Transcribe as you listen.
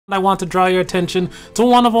I want to draw your attention to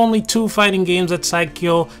one of only 2 fighting games that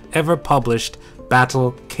Saikyo ever published,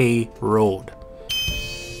 Battle K Road.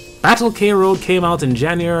 Battle K Road came out in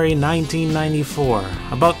January 1994,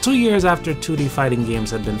 about 2 years after 2D fighting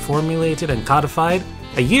games had been formulated and codified,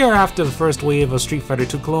 a year after the first wave of Street Fighter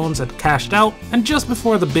II clones had cashed out, and just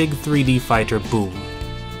before the big 3D fighter boom.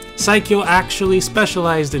 Saikyo actually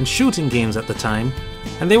specialized in shooting games at the time,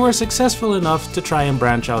 and they were successful enough to try and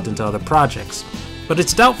branch out into other projects. But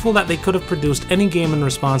it's doubtful that they could have produced any game in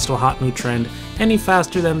response to a hot new trend any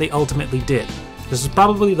faster than they ultimately did. This is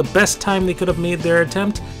probably the best time they could have made their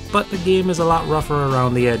attempt, but the game is a lot rougher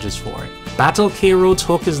around the edges for it. Battle K Road's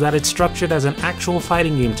hook is that it's structured as an actual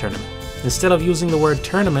fighting game tournament. Instead of using the word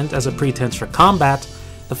tournament as a pretense for combat,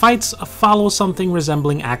 the fights follow something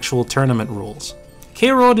resembling actual tournament rules.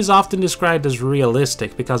 K Road is often described as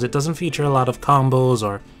realistic because it doesn't feature a lot of combos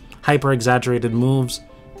or hyper-exaggerated moves,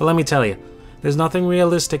 but let me tell you, there's nothing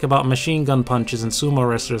realistic about machine gun punches and sumo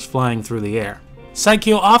wrestlers flying through the air.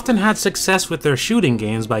 Saikyo often had success with their shooting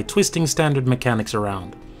games by twisting standard mechanics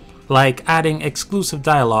around, like adding exclusive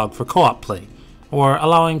dialogue for co-op play, or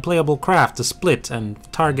allowing playable craft to split and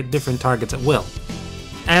target different targets at will.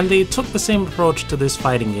 And they took the same approach to this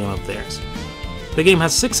fighting game of theirs. The game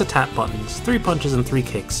has 6 attack buttons, 3 punches and 3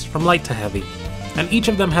 kicks, from light to heavy, and each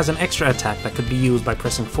of them has an extra attack that could be used by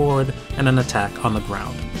pressing forward and an attack on the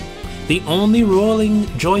ground. The only rolling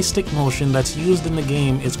joystick motion that's used in the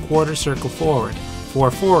game is quarter circle forward,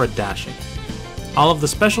 for forward dashing. All of the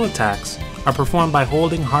special attacks are performed by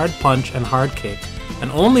holding hard punch and hard kick,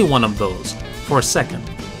 and only one of those for a second,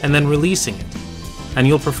 and then releasing it. And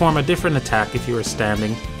you'll perform a different attack if you are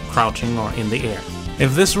standing, crouching, or in the air.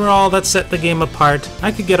 If this were all that set the game apart,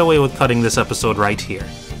 I could get away with cutting this episode right here.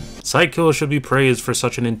 Saikyo should be praised for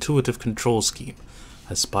such an intuitive control scheme.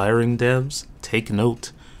 Aspiring devs, take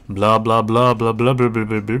note. Blah blah blah blah blah blah blah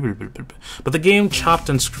blah blah blah blah. But the game chopped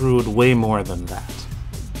and screwed way more than that.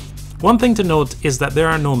 One thing to note is that there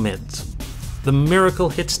are no mids. The miracle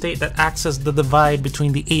hit state that acts as the divide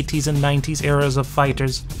between the 80s and 90s eras of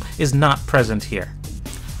fighters is not present here,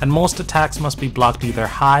 and most attacks must be blocked either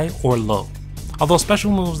high or low, although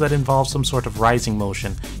special moves that involve some sort of rising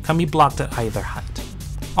motion can be blocked at either height.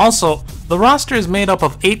 Also, the roster is made up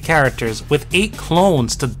of 8 characters with 8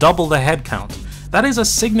 clones to double the head count. That is a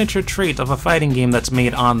signature trait of a fighting game that's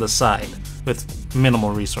made on the side, with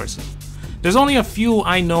minimal resources. There's only a few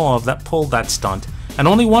I know of that pulled that stunt, and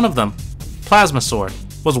only one of them, Plasma Sword,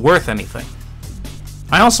 was worth anything.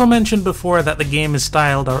 I also mentioned before that the game is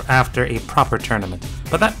styled after a proper tournament,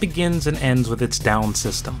 but that begins and ends with its down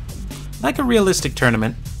system. Like a realistic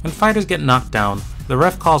tournament, when fighters get knocked down, the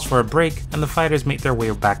ref calls for a break and the fighters make their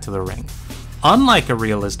way back to the ring. Unlike a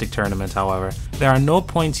realistic tournament, however, there are no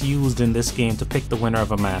points used in this game to pick the winner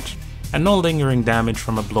of a match, and no lingering damage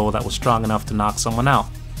from a blow that was strong enough to knock someone out.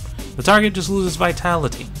 The target just loses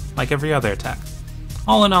vitality, like every other attack.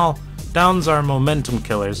 All in all, downs are momentum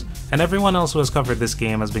killers, and everyone else who has covered this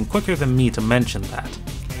game has been quicker than me to mention that.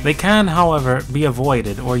 They can, however, be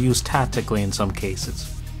avoided or used tactically in some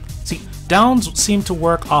cases. See, downs seem to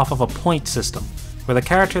work off of a point system, where the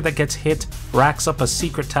character that gets hit racks up a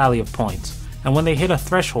secret tally of points, and when they hit a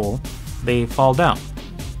threshold, they fall down.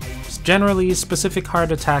 Generally, specific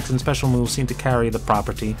hard attacks and special moves seem to carry the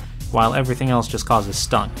property, while everything else just causes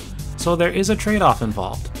stun, so there is a trade-off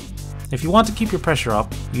involved. If you want to keep your pressure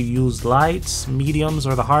up, you use lights, mediums,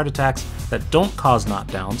 or the hard attacks that don't cause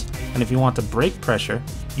knockdowns, and if you want to break pressure,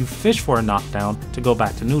 you fish for a knockdown to go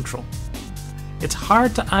back to neutral. It's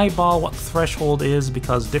hard to eyeball what threshold is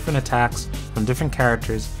because different attacks from different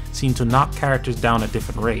characters seem to knock characters down at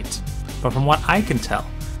different rates. But from what I can tell,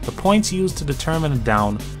 the points used to determine a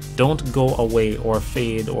down don't go away or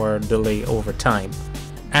fade or delay over time.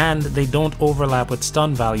 And they don't overlap with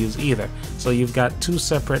stun values either, so you've got 2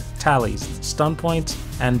 separate tallies, stun points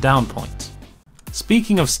and down points.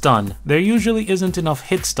 Speaking of stun, there usually isn't enough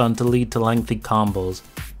hit stun to lead to lengthy combos,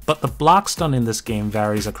 but the block stun in this game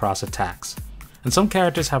varies across attacks, and some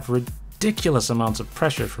characters have ridiculous amounts of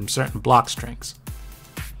pressure from certain block strings.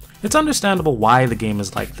 It's understandable why the game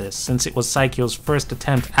is like this, since it was Saikyo's first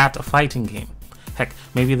attempt at a fighting game. Heck,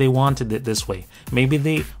 maybe they wanted it this way. Maybe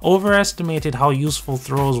they overestimated how useful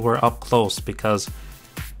throws were up close, because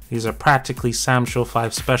these are practically Samsho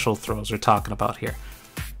 5 special throws we're talking about here.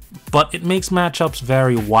 But it makes matchups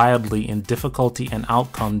vary wildly in difficulty and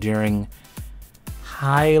outcome during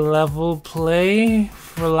high-level play,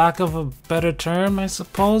 for lack of a better term, I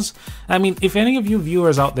suppose. I mean, if any of you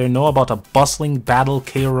viewers out there know about a bustling Battle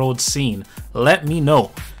K Road scene, let me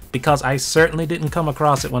know, because I certainly didn't come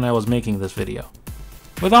across it when I was making this video.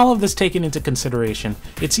 With all of this taken into consideration,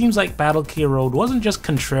 it seems like battle-est Road wasn't just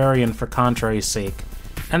contrarian for contrary's sake,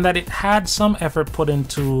 and that it had some effort put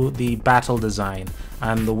into the battle design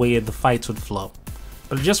and the way the fights would flow,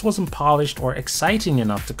 but it just wasn't polished or exciting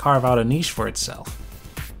enough to carve out a niche for itself.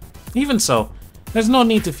 Even so, there's no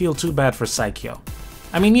need to feel too bad for Saikyo.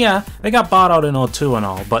 I mean, yeah, they got bought out in 02 and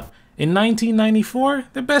all, but in 1994,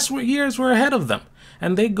 their best years were ahead of them,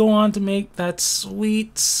 and they go on to make that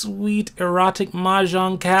sweet, sweet erotic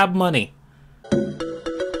mahjong cab money.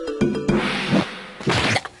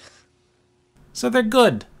 So they're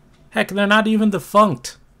good. Heck, they're not even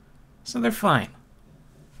defunct. So they're fine.